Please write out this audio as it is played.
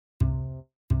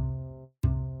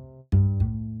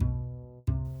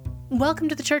Welcome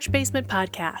to the Church Basement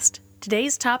Podcast.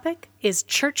 Today's topic is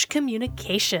church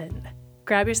communication.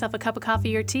 Grab yourself a cup of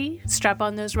coffee or tea, strap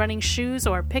on those running shoes,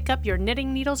 or pick up your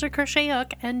knitting needles or crochet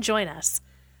hook and join us.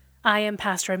 I am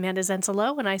Pastor Amanda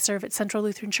Zensalo, and I serve at Central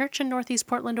Lutheran Church in Northeast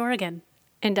Portland, Oregon.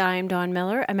 And I'm Dawn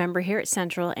Miller, a member here at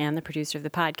Central and the producer of the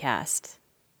podcast.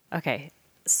 Okay,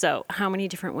 so how many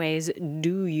different ways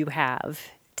do you have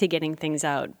to getting things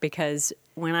out? Because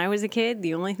when I was a kid,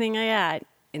 the only thing I got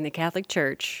in the Catholic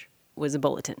Church was a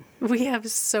bulletin. We have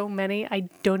so many, I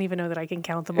don't even know that I can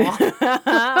count them all.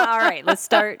 All right, let's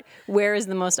start. Where is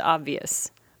the most obvious?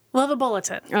 Well, the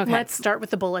bulletin. Okay. Let's start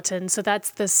with the bulletin. So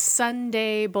that's the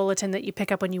Sunday bulletin that you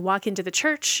pick up when you walk into the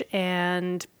church,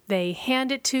 and they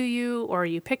hand it to you, or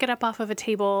you pick it up off of a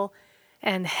table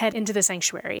and head into the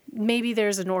sanctuary. Maybe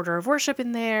there's an order of worship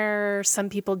in there. Some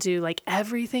people do like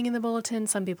everything in the bulletin.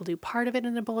 Some people do part of it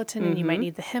in the bulletin, and you might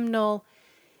need the hymnal.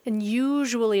 And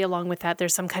usually along with that,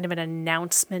 there's some kind of an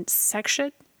announcement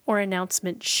section or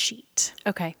announcement sheet.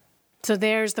 Okay. So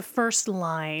there's the first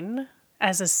line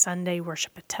as a Sunday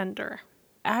worship attender.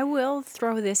 I will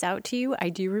throw this out to you. I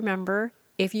do remember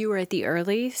if you were at the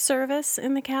early service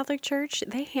in the Catholic Church,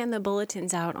 they hand the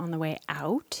bulletins out on the way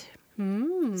out.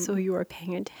 So you are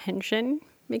paying attention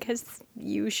because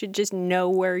you should just know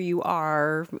where you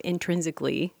are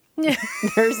intrinsically.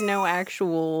 There's no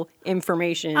actual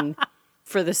information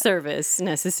for the service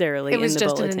necessarily in the bulletin.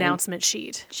 It was just an announcement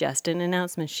sheet. Just an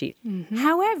announcement sheet.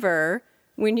 However,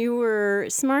 when you were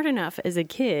smart enough as a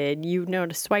kid, you know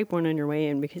to swipe one on your way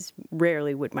in, because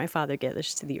rarely would my father get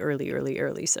us to the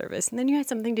early service. And then you had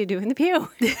something to do in the pew.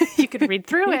 You could read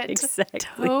through it. Exactly.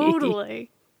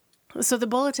 Totally. So the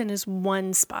bulletin is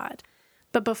one spot.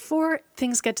 But before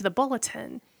things get to the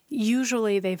bulletin,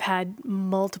 usually they've had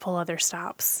multiple other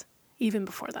stops, even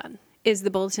before then. Is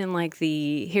the bulletin like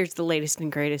here's the latest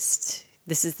and greatest,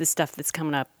 this is the stuff that's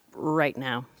coming up right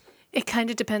now? It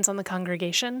kind of depends on the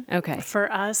congregation. Okay.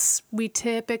 For us, we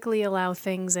typically allow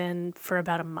things in for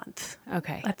about a month.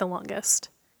 Okay. At the longest.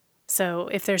 So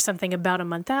if there's something about a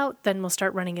month out, then we'll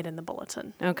start running it in the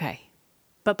bulletin. Okay.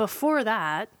 But before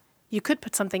that, you could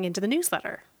put something into the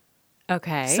newsletter.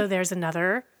 Okay. So there's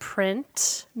another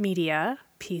print media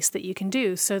piece that you can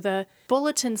do. So the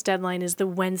bulletin's deadline is the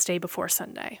Wednesday before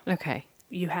Sunday. Okay.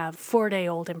 You have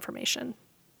 4-day-old information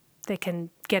that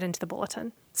can get into the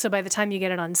bulletin. So by the time you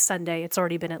get it on Sunday, it's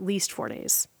already been at least 4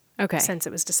 days since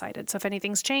it was decided. So if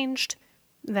anything's changed,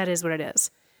 that is what it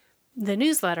is. The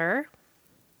newsletter,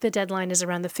 the deadline is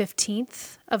around the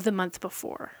 15th of the month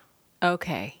before.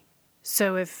 Okay.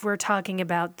 So if we're talking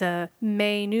about the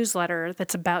May newsletter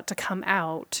that's about to come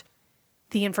out,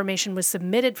 the information was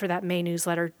submitted for that May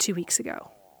newsletter 2 weeks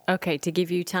ago. Okay, to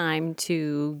give you time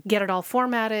to get it all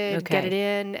formatted, get it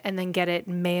in, and then get it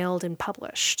mailed and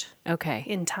published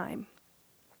in time.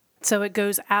 So it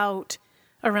goes out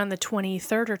around the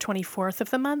 23rd or 24th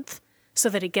of the month so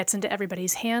that it gets into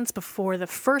everybody's hands before the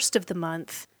 1st of the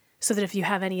month, so that if you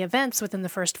have any events within the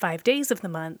first 5 days of the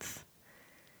month,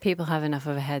 people have enough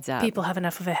of a heads up. People have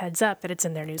enough of a heads up that it's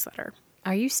in their newsletter.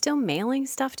 Are you still mailing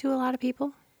stuff to a lot of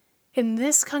people? In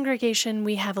this congregation,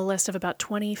 we have a list of about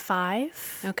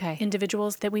 25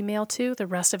 individuals that we mail to. The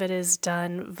rest of it is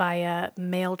done via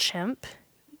MailChimp,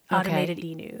 automated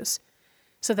e-news.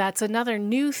 So that's another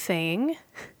new thing,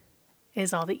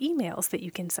 is all the emails that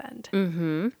you can send.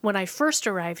 Mm-hmm. When I first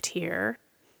arrived here,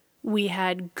 we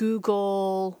had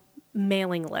Google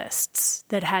mailing lists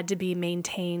that had to be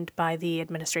maintained by the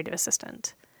administrative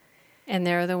assistant. And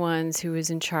they're the ones who was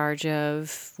in charge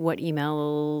of what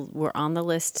email were on the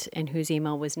list and whose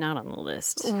email was not on the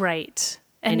list. Right.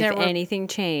 And if anything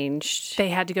changed, they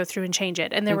had to go through and change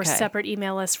it. And there were separate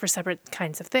email lists for separate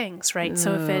kinds of things, right?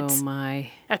 So if it's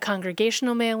a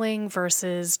congregational mailing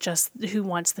versus just who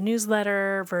wants the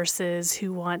newsletter versus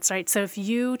who wants, right? So if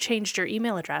you changed your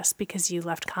email address because you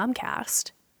left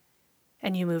Comcast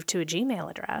and you moved to a Gmail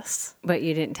address. But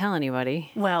you didn't tell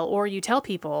anybody. Well, or you tell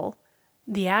people,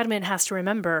 the admin has to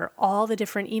remember all the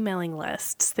different emailing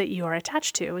lists that you are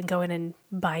attached to and go in and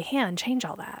by hand change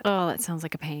all that. Oh, that sounds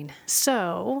like a pain.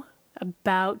 So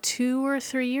about 2 or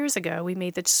 3 years ago, we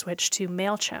made the switch to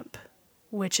MailChimp,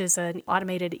 which is an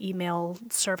automated email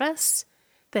service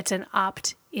that's an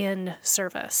opt-in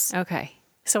service. Okay.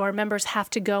 So our members have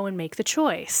to go and make the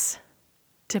choice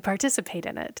to participate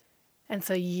in it. And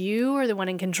so you are the one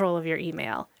in control of your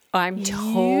email. I'm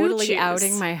totally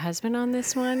outing my husband on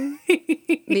this one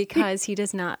because he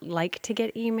does not like to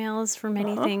get emails for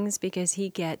many things because he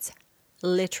gets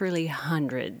literally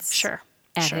hundreds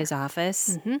at his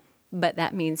office. Mm-hmm. But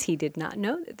that means he did not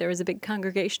know that there was a big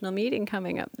congregational meeting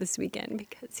coming up this weekend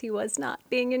because he was not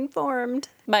being informed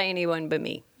by anyone but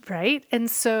me. Right? And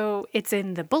so it's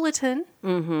in the bulletin,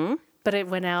 but it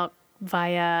went out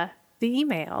via the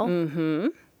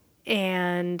email.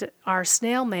 And our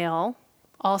snail mail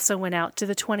also went out to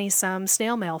the 20-some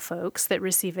snail mail folks that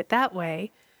receive it that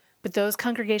way. But those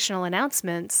congregational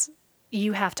announcements,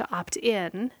 you have to opt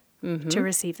in to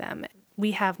receive them.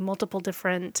 We have multiple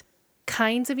different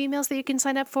kinds of emails that you can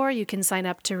sign up for. You can sign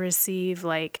up to receive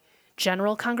like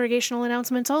general congregational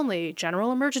announcements only,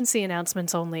 general emergency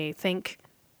announcements only. Think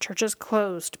church is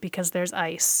closed because there's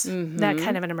ice, that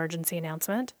kind of an emergency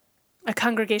announcement. A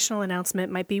congregational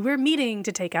announcement might be we're meeting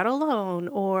to take out a loan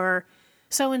or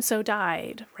so-and-so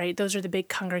died, right? Those are the big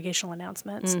congregational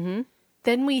announcements.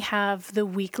 Then we have the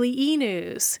weekly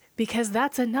e-news, because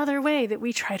that's another way that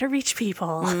we try to reach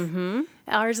people.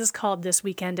 Ours is called This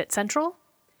Weekend at Central,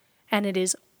 and it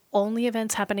is only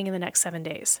events happening in the next 7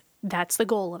 days. That's the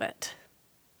goal of it.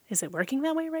 Is it working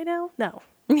that way right now? No,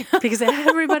 because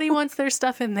everybody wants their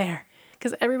stuff in there,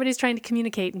 because everybody's trying to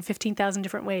communicate in 15,000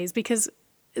 different ways, because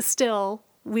still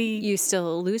You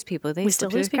still lose people. We still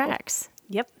lose people. Cracks.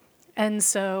 Yep. And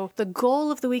so the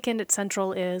goal of the Weekend at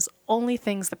Central is only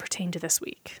things that pertain to this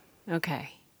week.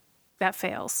 Okay. That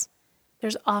fails.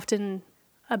 There's often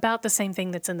about the same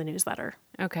thing that's in the newsletter.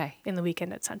 Okay. In the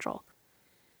Weekend at Central.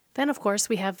 Then, of course,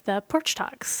 we have the porch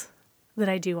talks that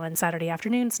I do on Saturday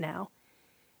afternoons now.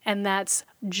 And that's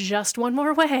just one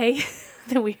more way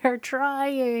that we are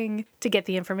trying to get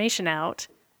the information out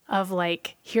of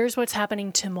like, here's what's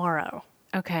happening tomorrow.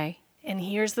 Okay. And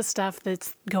here's the stuff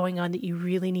that's going on that you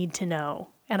really need to know.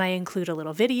 And I include a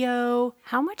little video.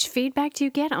 How much feedback do you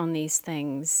get on these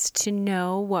things to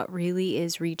know what really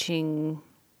is reaching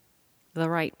the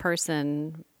right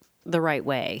person the right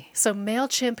way? So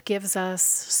MailChimp gives us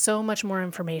so much more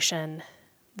information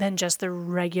than just the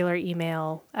regular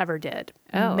email ever did.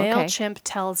 Oh, MailChimp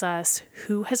tells us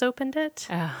who has opened it.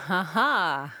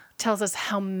 Tells us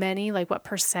how many, like what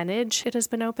percentage it has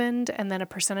been opened, and then a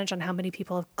percentage on how many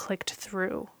people have clicked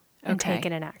through and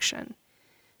taken an action.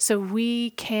 So we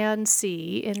can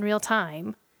see in real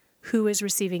time who is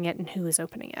receiving it and who is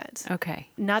opening it. Okay.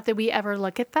 Not that we ever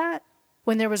look at that.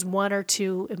 When there was one or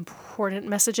two important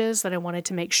messages that I wanted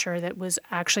to make sure that was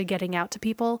actually getting out to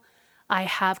people, I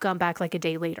have gone back like a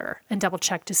day later and double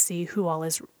checked to see who all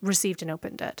has received and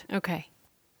opened it. Okay.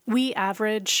 We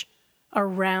average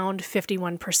around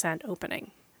 51%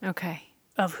 opening. Okay.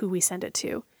 Of who we send it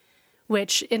to,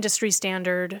 which industry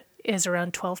standard is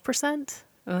around 12%.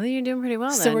 Well, you're doing pretty well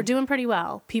then. So we're doing pretty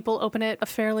well. People open it, a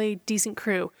fairly decent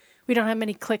crew. We don't have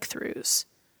many click-throughs,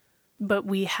 but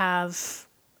we have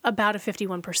about a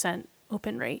 51%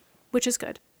 open rate, which is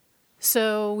good.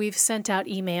 So we've sent out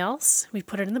emails. We've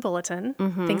put it in the bulletin.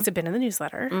 Things have been in the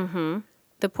newsletter.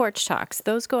 The porch talks,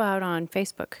 those go out on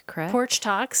Facebook, correct? Porch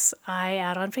talks, I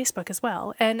add on Facebook as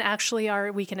well. And actually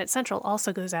our Weekend at Central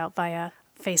also goes out via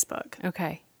Facebook.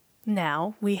 Okay.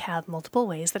 Now we have multiple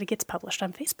ways that it gets published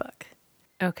on Facebook.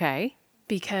 Okay.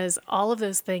 Because all of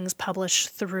those things publish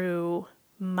through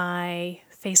my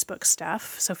Facebook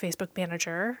stuff. So Facebook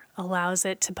Manager allows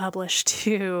it to publish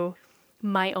to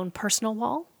my own personal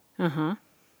wall.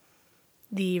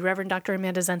 The Reverend Dr.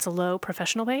 Amanda Zensalo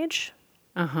professional page.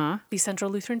 The Central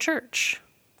Lutheran Church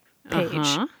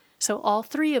page. So all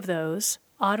three of those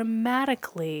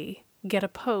automatically get a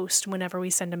post whenever we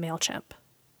send a MailChimp.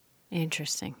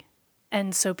 Interesting.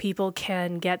 And so people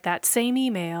can get that same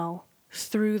email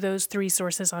through those three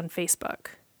sources on Facebook.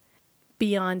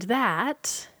 Beyond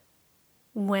that,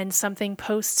 when something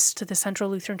posts to the Central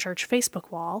Lutheran Church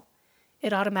Facebook wall,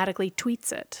 it automatically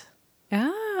tweets it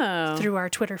through our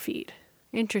Twitter feed.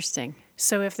 Interesting.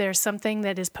 So if there's something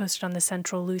that is posted on the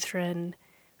Central Lutheran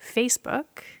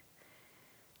Facebook,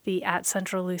 the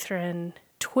 @CentralLutheran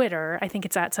Twitter, I think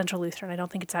it's @Central Lutheran. I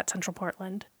don't think it's @Central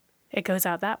Portland. It goes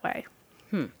out that way.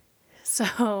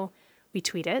 So we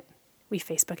tweet it, we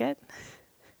Facebook it,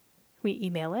 we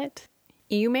email it.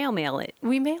 You mail it.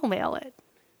 We mail it.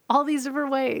 All these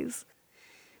different ways.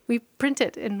 We print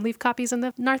it and leave copies in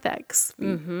the narthex.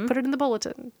 Put it in the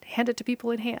bulletin, hand it to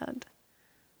people in hand.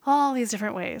 All these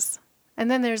different ways. And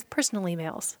then there's personal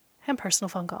emails and personal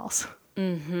phone calls.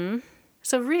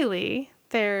 So really,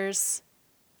 there's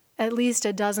at least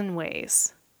a dozen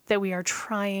ways that we are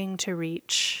trying to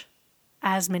reach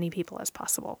as many people as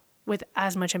possible with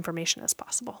as much information as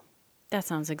possible. That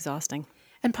sounds exhausting.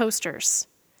 And posters,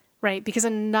 right? Because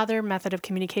another method of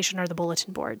communication are the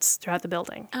bulletin boards throughout the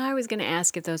building. I was going to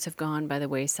ask if those have gone by the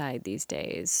wayside these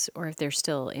days or if they're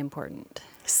still important.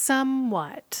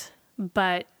 Somewhat.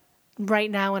 But right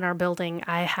now in our building,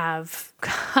 I have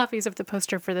copies of the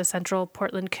poster for the Central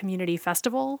Portland Community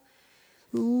Festival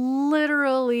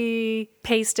literally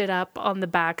pasted up on the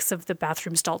backs of the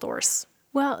bathroom stall doors.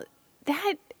 Well,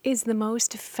 that is the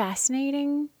most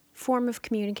fascinating form of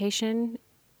communication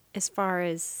as far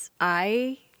as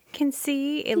I can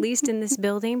see, at least in this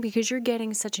building, because you're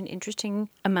getting such an interesting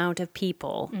amount of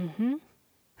people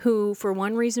who, for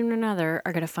one reason or another,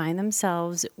 are going to find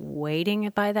themselves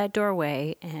waiting by that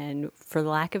doorway, and for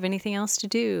lack of anything else to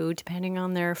do, depending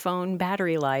on their phone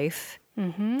battery life,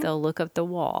 they'll look up the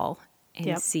wall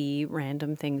and see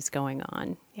random things going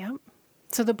on. Yep.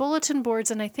 So the bulletin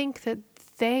boards, and I think that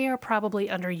they are probably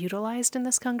underutilized in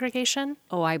this congregation.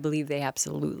 Oh, I believe they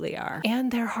absolutely are.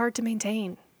 And they're hard to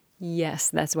maintain. Yes,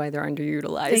 that's why they're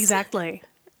underutilized. Exactly.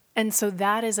 And so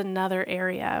that is another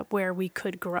area where we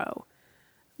could grow.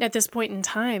 At this point in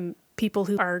time, people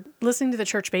who are listening to the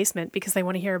church basement because they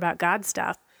want to hear about God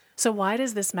stuff. So why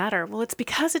does this matter? Well, it's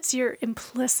because it's your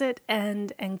implicit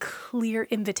and clear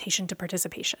invitation to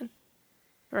participation.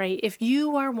 Right? If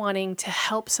you are wanting to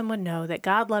help someone know that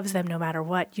God loves them no matter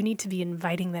what, you need to be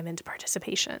inviting them into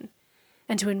participation.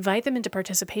 And to invite them into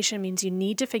participation means you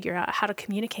need to figure out how to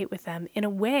communicate with them in a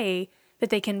way that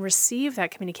they can receive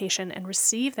that communication and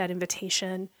receive that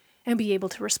invitation and be able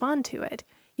to respond to it.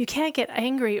 You can't get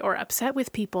angry or upset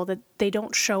with people that they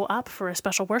don't show up for a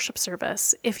special worship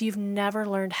service if you've never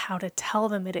learned how to tell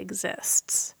them it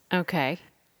exists. Okay.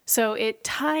 So it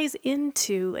ties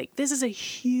into, like, this is a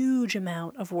huge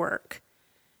amount of work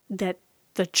that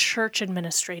the church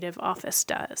administrative office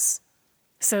does.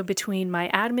 So between my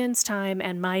admin's time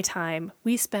and my time,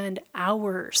 we spend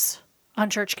hours on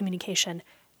church communication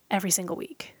every single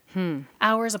week.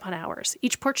 Hours upon hours.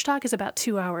 Each porch talk is about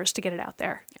 2 hours to get it out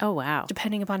there. Oh, wow.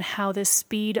 Depending upon how the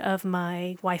speed of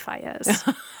my Wi-Fi is.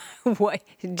 What?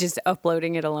 Just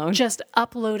uploading it alone? Just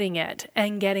uploading it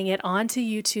and getting it onto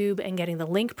YouTube and getting the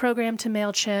link program to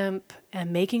MailChimp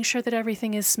and making sure that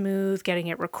everything is smooth, getting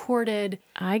it recorded.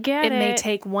 I get it. It may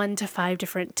take 1 to 5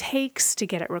 different takes to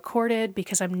get it recorded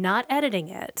because I'm not editing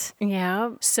it.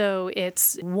 Yeah. So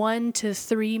it's 1 to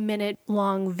 3 minute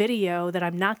long video that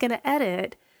I'm not going to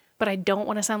edit, but I don't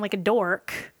want to sound like a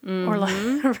dork or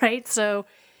like, right? So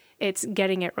it's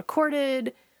getting it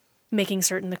recorded, making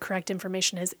certain the correct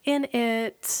information is in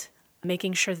it,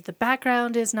 making sure that the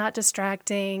background is not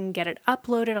distracting, get it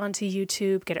uploaded onto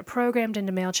YouTube, get it programmed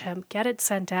into MailChimp, get it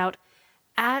sent out.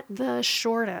 At the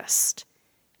shortest,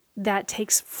 that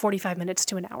takes 45 minutes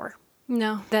to an hour.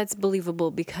 No, that's believable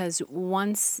because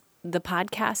once the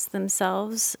podcasts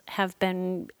themselves have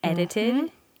been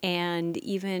edited, and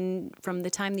even from the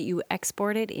time that you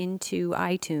export it into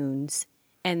iTunes,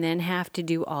 and then have to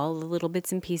do all the little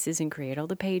bits and pieces and create all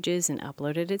the pages and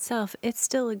upload it itself, it's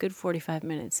still a good 45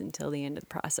 minutes until the end of the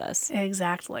process.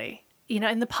 Exactly. You know,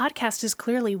 and the podcast is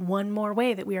clearly one more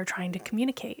way that we are trying to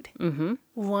communicate.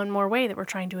 One more way that we're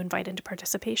trying to invite into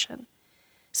participation.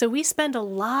 So we spend a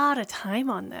lot of time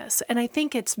on this, and I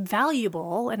think it's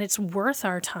valuable and it's worth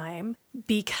our time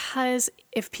because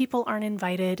if people aren't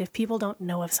invited, if people don't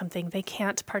know of something, they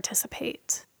can't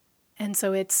participate. And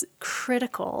so it's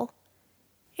critical.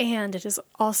 And it is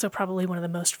also probably one of the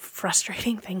most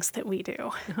frustrating things that we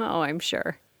do. Oh, I'm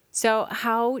sure. So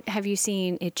how have you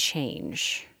seen it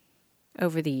change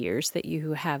over the years that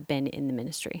you have been in the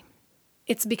ministry?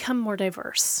 It's become more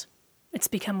diverse. It's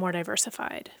become more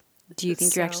diversified. Do you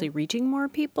think you're actually reaching more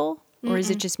people? Or is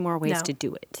it just more ways to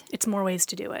do it? It's more ways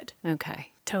to do it.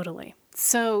 Okay. Totally.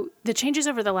 So the changes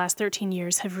over the last 13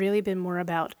 years have really been more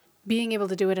about being able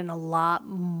to do it in a lot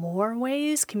more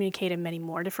ways, communicate in many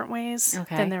more different ways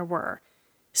than there were.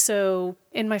 So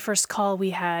in my first call,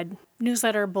 we had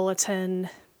newsletter, bulletin,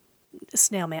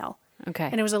 snail mail. Okay.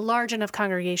 And it was a large enough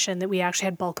congregation that we actually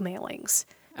had bulk mailings.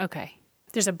 Okay.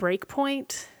 There's a break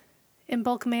point in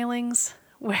bulk mailings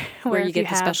where you get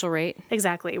the special rate.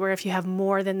 Exactly. Where if you have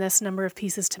more than this number of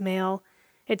pieces to mail,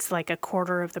 it's like a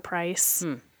quarter of the price.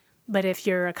 But if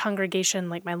you're a congregation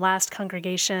like my last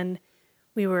congregation,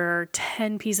 we were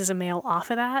 10 pieces of mail off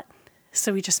of that.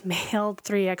 So we just mailed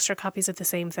 3 extra copies of the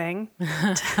same thing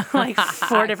to like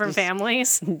 4 different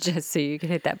families. Just so you could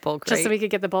hit that bulk rate. Just so we could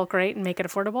get the bulk rate and make it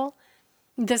affordable.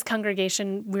 This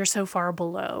congregation, we're so far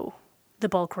below the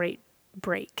bulk rate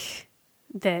break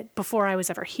that before I was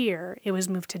ever here, it was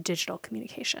moved to digital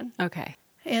communication. Okay.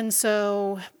 And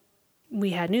so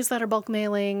we had newsletter bulk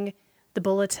mailing, the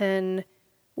bulletin.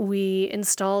 We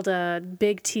installed a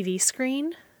big TV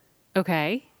screen.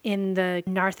 Okay. In the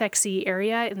narthexy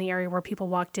area, in the area where people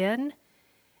walked in.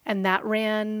 And that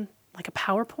ran like a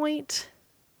PowerPoint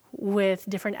with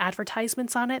different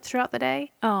advertisements on it throughout the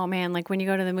day. Oh, man, like when you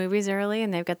go to the movies early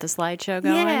and they've got the slideshow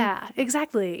going? Yeah,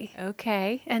 exactly.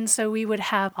 Okay. And so we would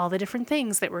have all the different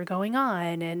things that were going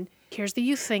on. And here's the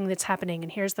youth thing that's happening,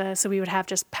 and so we would have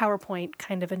just PowerPoint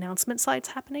kind of announcement slides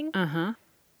happening.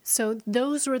 So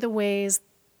those were the ways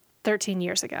 13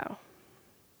 years ago.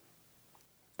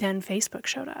 Then Facebook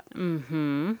showed up.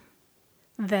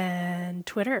 Then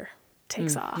Twitter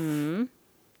takes off.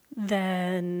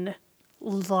 Then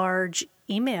large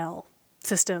email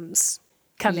systems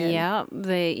come in. Yeah,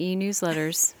 the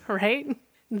e-newsletters. Right?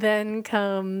 Then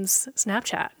comes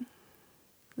Snapchat.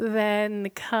 Then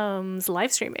comes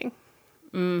live streaming.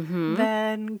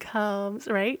 Then comes,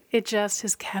 right? It just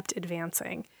has kept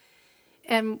advancing.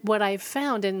 And what I've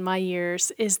found in my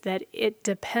years is that it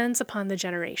depends upon the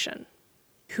generation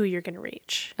who you're going to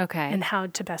reach. Okay. And how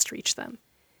to best reach them.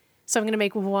 So I'm going to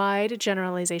make wide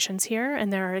generalizations here,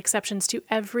 and there are exceptions to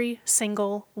every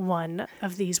single one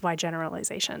of these wide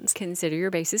generalizations. Consider your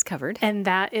bases covered. And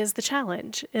that is the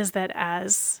challenge, is that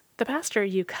as the pastor,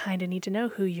 you kind of need to know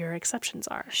who your exceptions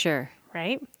are. Sure.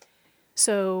 Right?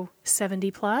 So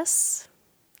 70 plus,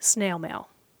 snail mail.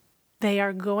 They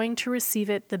are going to receive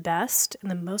it the best and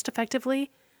the most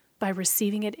effectively by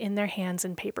receiving it in their hands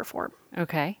in paper form.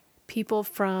 Okay. People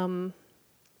from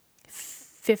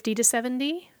 50 to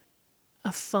 70,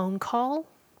 a phone call,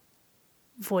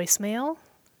 voicemail,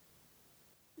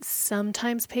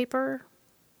 sometimes paper,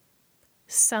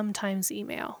 sometimes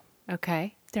email.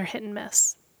 Okay. They're hit and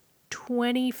miss.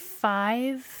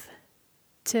 25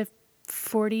 to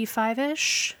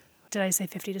 45-ish. Did I say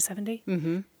 50 to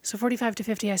 70? So 45 to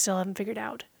 50, I still haven't figured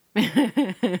out.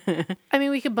 I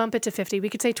mean, we could bump it to 50. We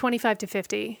could say 25 to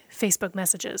 50 Facebook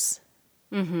messages.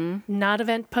 Not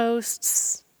event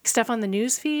posts. Stuff on the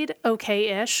news feed,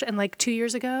 okay-ish. And like 2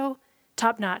 years ago,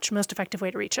 top-notch, most effective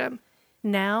way to reach them.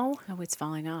 Now... Oh, it's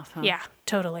falling off, huh? Yeah,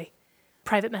 totally.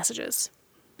 Private messages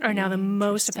are now the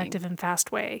most effective and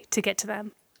fast way to get to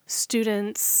them.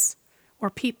 Students or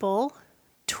people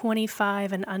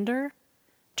 25 and under,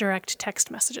 direct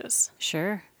text messages.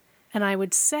 Sure. And I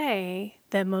would say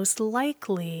that most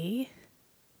likely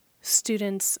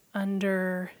students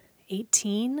under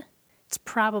 18, it's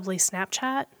probably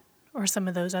Snapchat or some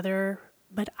of those other,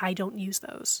 but I don't use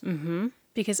those.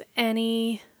 Because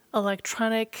any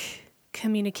electronic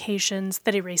communications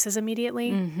that erases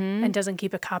immediately and doesn't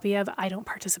keep a copy of, I don't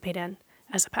participate in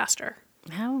as a pastor.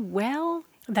 Oh, well,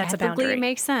 that's a boundary. It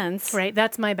makes sense. Right,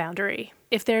 that's my boundary.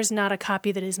 If there's not a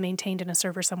copy that is maintained in a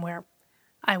server somewhere,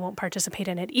 I won't participate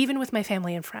in it, even with my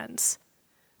family and friends.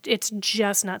 It's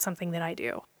just not something that I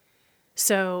do.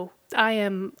 So I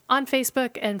am on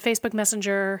Facebook and Facebook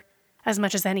Messenger as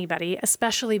much as anybody,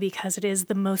 especially because it is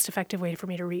the most effective way for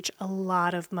me to reach a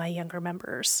lot of my younger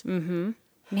members. Man,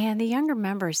 the younger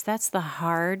members, that's the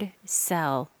hard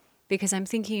sell. Because I'm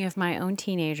thinking of my own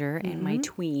teenager and my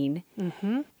tween.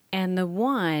 And the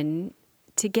one,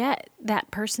 to get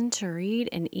that person to read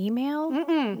an email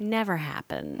never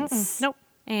happens. Nope.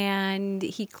 And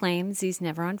he claims he's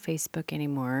never on Facebook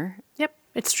anymore. Yep,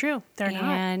 it's true. They're not.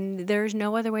 And there's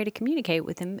no other way to communicate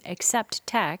with him except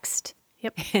text.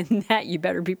 Yep. And that you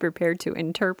better be prepared to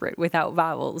interpret without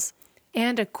vowels.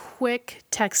 And a quick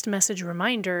text message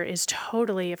reminder is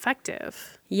totally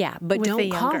effective. Yeah, but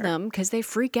don't call them because they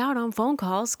freak out on phone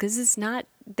calls because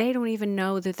they don't even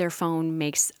know that their phone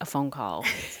makes a phone call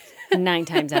 9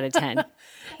 times out of 10.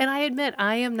 And I admit,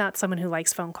 I am not someone who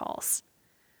likes phone calls.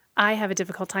 I have a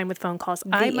difficult time with phone calls.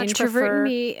 The introvert in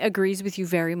me agrees with you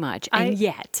very much, and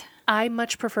yet I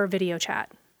much prefer video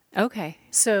chat. Okay.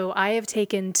 So I have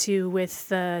taken to, with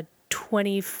the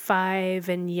 25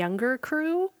 and younger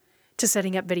crew, to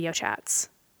setting up video chats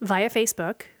via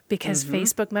Facebook, because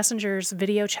Facebook Messenger's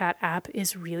video chat app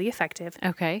is really effective.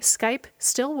 Okay. Skype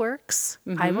still works.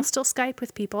 I will still Skype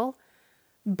with people,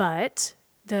 but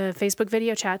the Facebook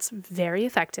video chat's very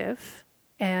effective,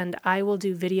 and I will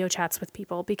do video chats with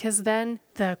people because then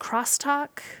the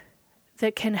crosstalk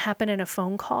that can happen in a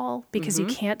phone call, because you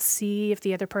can't see if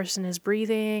the other person is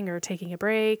breathing or taking a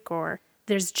break, or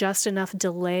there's just enough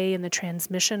delay in the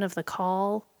transmission of the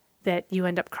call that you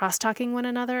end up cross-talking one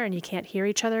another and you can't hear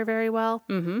each other very well.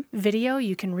 Video,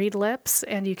 you can read lips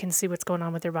and you can see what's going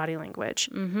on with their body language.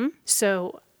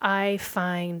 So I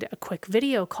find a quick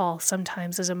video call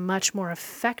sometimes is a much more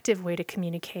effective way to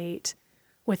communicate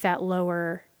with that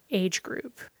lower age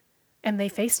group. And they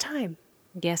FaceTime.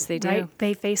 Yes, they do. Right?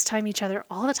 They FaceTime each other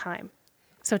all the time.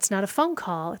 So it's not a phone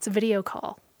call, it's a video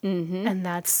call. And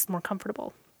that's more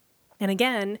comfortable. And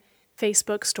again,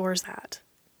 Facebook stores that.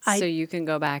 So you can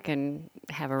go back and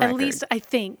have a record. At least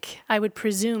I would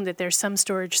presume that there's some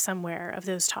storage somewhere of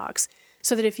those talks.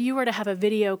 So that if you were to have a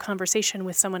video conversation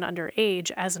with someone underage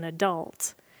as an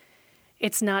adult,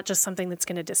 it's not just something that's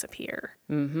going to disappear.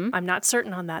 I'm not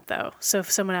certain on that, though. So if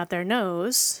someone out there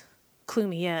knows, clue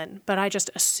me in, but I just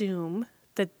assume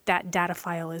that that data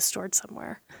file is stored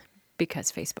somewhere.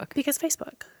 Because Facebook. Because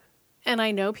Facebook. And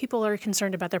I know people are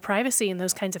concerned about their privacy and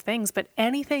those kinds of things, but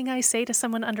anything I say to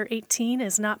someone under 18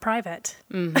 is not private.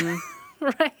 Mm-hmm.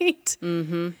 Right?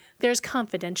 Mm-hmm. There's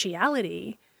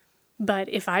confidentiality, but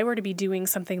if I were to be doing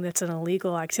something that's an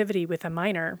illegal activity with a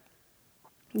minor,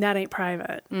 that ain't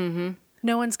private. Mm-hmm.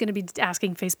 No one's going to be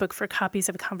asking Facebook for copies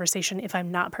of a conversation if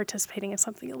I'm not participating in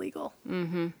something illegal.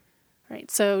 Mm-hmm. Right.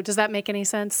 So does that make any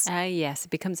sense? Yes,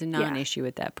 it becomes a non-issue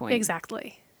at that point.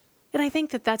 Exactly. And I think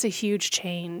that that's a huge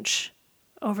change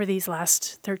over these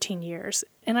last 13 years.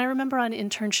 And I remember on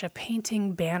internship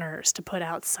painting banners to put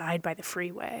outside by the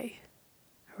freeway.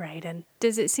 Right. And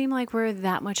does it seem like we're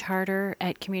that much harder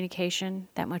at communication,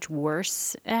 that much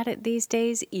worse at it these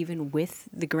days, even with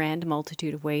the grand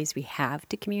multitude of ways we have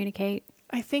to communicate?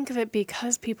 I think that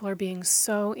because people are being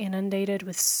so inundated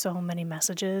with so many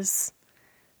messages,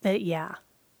 that, yeah,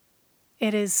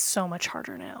 it is so much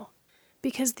harder now.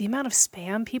 Because the amount of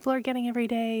spam people are getting every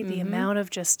day, the amount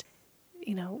of just,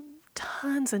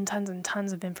 tons and tons and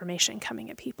tons of information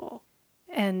coming at people.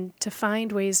 And to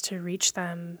find ways to reach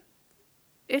them,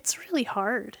 it's really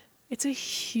hard. It's a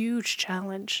huge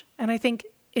challenge. And I think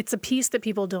it's a piece that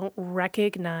people don't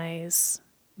recognize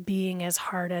being as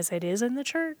hard as it is in the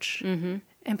church. Mm-hmm.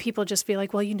 And people just feel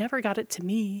like, well, you never got it to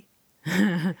me.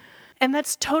 And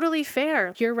that's totally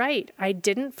fair. You're right. I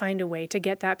didn't find a way to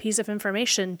get that piece of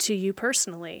information to you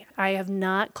personally. I have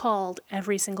not called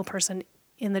every single person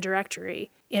in the directory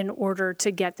in order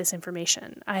to get this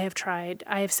information. I have tried.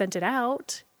 I have sent it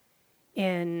out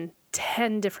in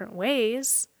 10 different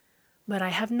ways, but I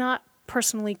have not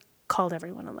personally called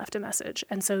everyone and left a message.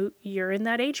 And so you're in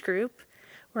that age group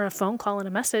where a phone call and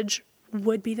a message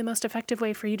would be the most effective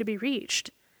way for you to be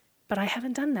reached. But I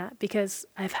haven't done that because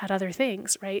I've had other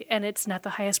things, right? And it's not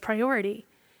the highest priority.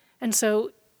 And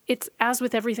so it's, as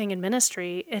with everything in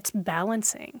ministry, it's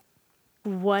balancing.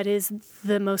 What is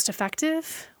the most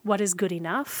effective? What is good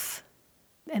enough?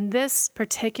 And this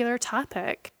particular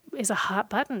topic is a hot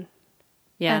button.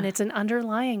 Yeah. And it's an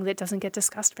underlying that doesn't get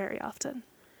discussed very often.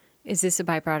 Is this a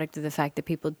byproduct of the fact that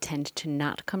people tend to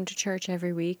not come to church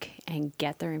every week and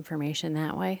get their information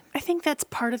that way? I think that's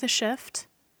part of the shift.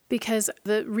 Because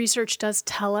the research does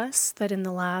tell us that in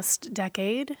the last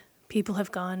decade, people have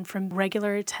gone from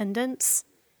regular attendance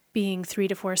being 3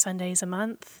 to 4 Sundays a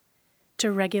month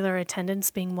to regular attendance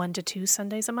being 1 to 2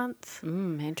 Sundays a month.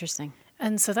 Interesting.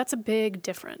 And so that's a big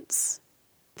difference.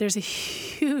 There's a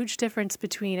huge difference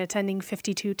between attending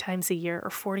 52 times a year or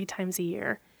 40 times a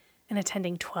year and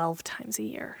attending 12 times a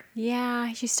year.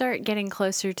 Yeah, you start getting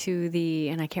closer to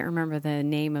and I can't remember the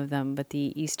name of them, but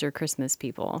the Easter Christmas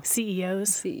people.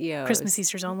 CEOs. Christmas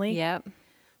Easters only. Yep.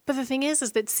 But the thing is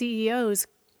that CEOs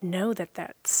know that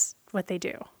that's what they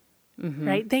do,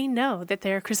 right? They know that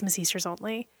they're Christmas Easters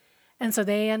only. And so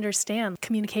they understand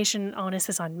communication onus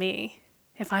is on me.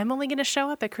 If I'm only going to show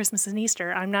up at Christmas and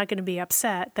Easter, I'm not going to be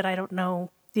upset that I don't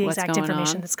know the exact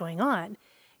information that's going on.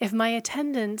 If my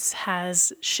attendance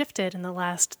has shifted in the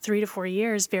last 3 to 4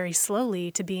 years very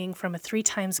slowly to being from a 3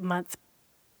 times a month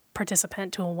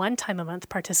participant to a 1 time a month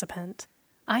participant,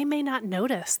 I may not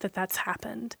notice that that's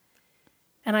happened.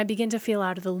 And I begin to feel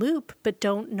out of the loop, but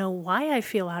don't know why I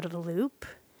feel out of the loop.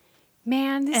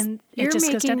 Man, you're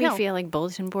making me feel like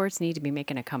bulletin boards need to be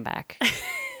making a comeback.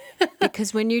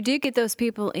 Because when you do get those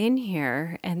people in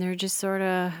here and they're just sort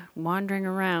of wandering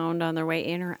around on their way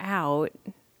in or out,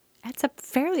 that's a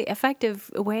fairly effective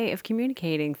way of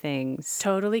communicating things.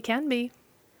 Totally can be.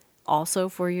 Also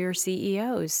for your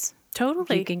CEOs.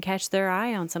 Totally. You can catch their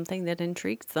eye on something that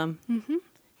intrigues them.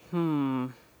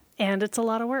 And it's a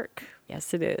lot of work.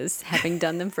 Yes, it is. Having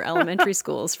done them for elementary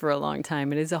schools for a long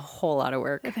time, it is a whole lot of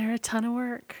work. They're a ton of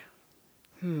work.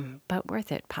 But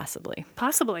worth it, possibly.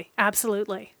 Possibly.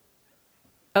 Absolutely.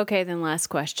 Okay, then last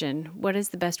question. What is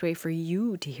the best way for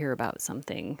you to hear about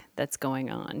something that's going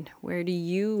on? Where do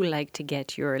you like to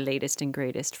get your latest and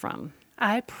greatest from?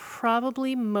 I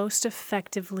probably most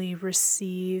effectively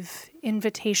receive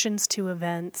invitations to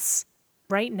events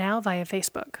right now via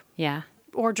Facebook. Yeah.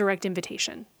 Or direct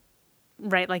invitation,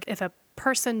 right? Like if a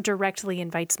person directly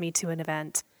invites me to an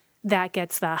event, that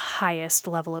gets the highest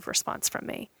level of response from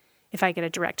me. If I get a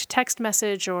direct text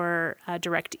message or a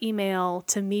direct email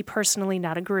to me personally,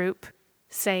 not a group,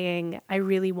 saying, I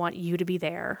really want you to be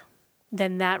there,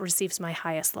 then that receives my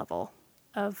highest level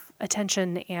of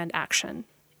attention and action.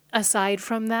 Aside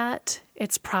from that,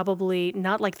 it's probably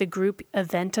not like the group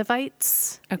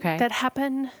event-ivites that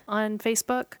happen on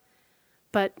Facebook,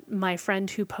 But my friend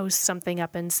who posts something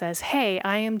up and says, hey,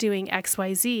 I am doing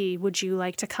XYZ. Would you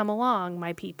like to come along,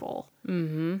 my people?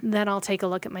 Then I'll take a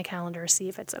look at my calendar, see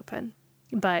if it's open.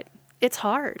 But it's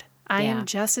hard. I am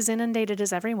just as inundated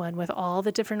as everyone with all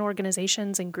the different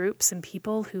organizations and groups and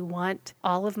people who want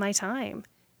all of my time.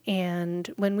 And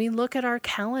when we look at our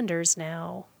calendars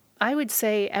now, I would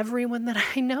say everyone that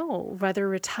I know, whether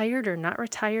retired or not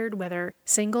retired, whether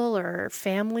single or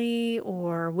family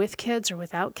or with kids or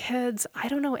without kids, I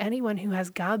don't know anyone who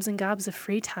has gobs and gobs of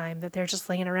free time that they're just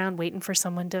laying around waiting for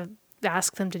someone to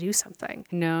ask them to do something.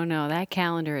 No, that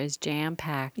calendar is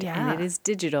jam-packed and it is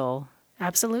digital.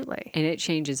 Absolutely. And it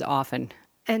changes often.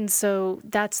 And so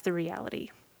that's the reality.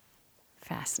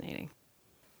 Fascinating.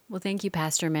 Well, thank you,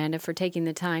 Pastor Amanda, for taking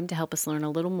the time to help us learn a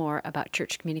little more about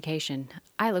church communication.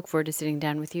 I look forward to sitting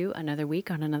down with you another week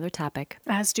on another topic.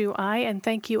 As do I, and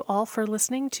thank you all for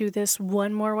listening to this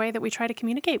one more way that we try to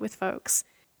communicate with folks.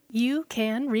 You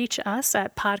can reach us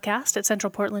at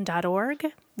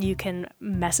podcast@centralportland.org. You can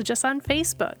message us on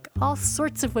Facebook. All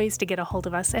sorts of ways to get a hold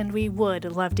of us, and we would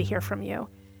love to hear from you.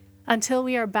 Until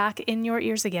we are back in your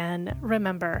ears again,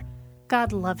 remember,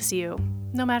 God loves you,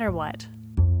 no matter what.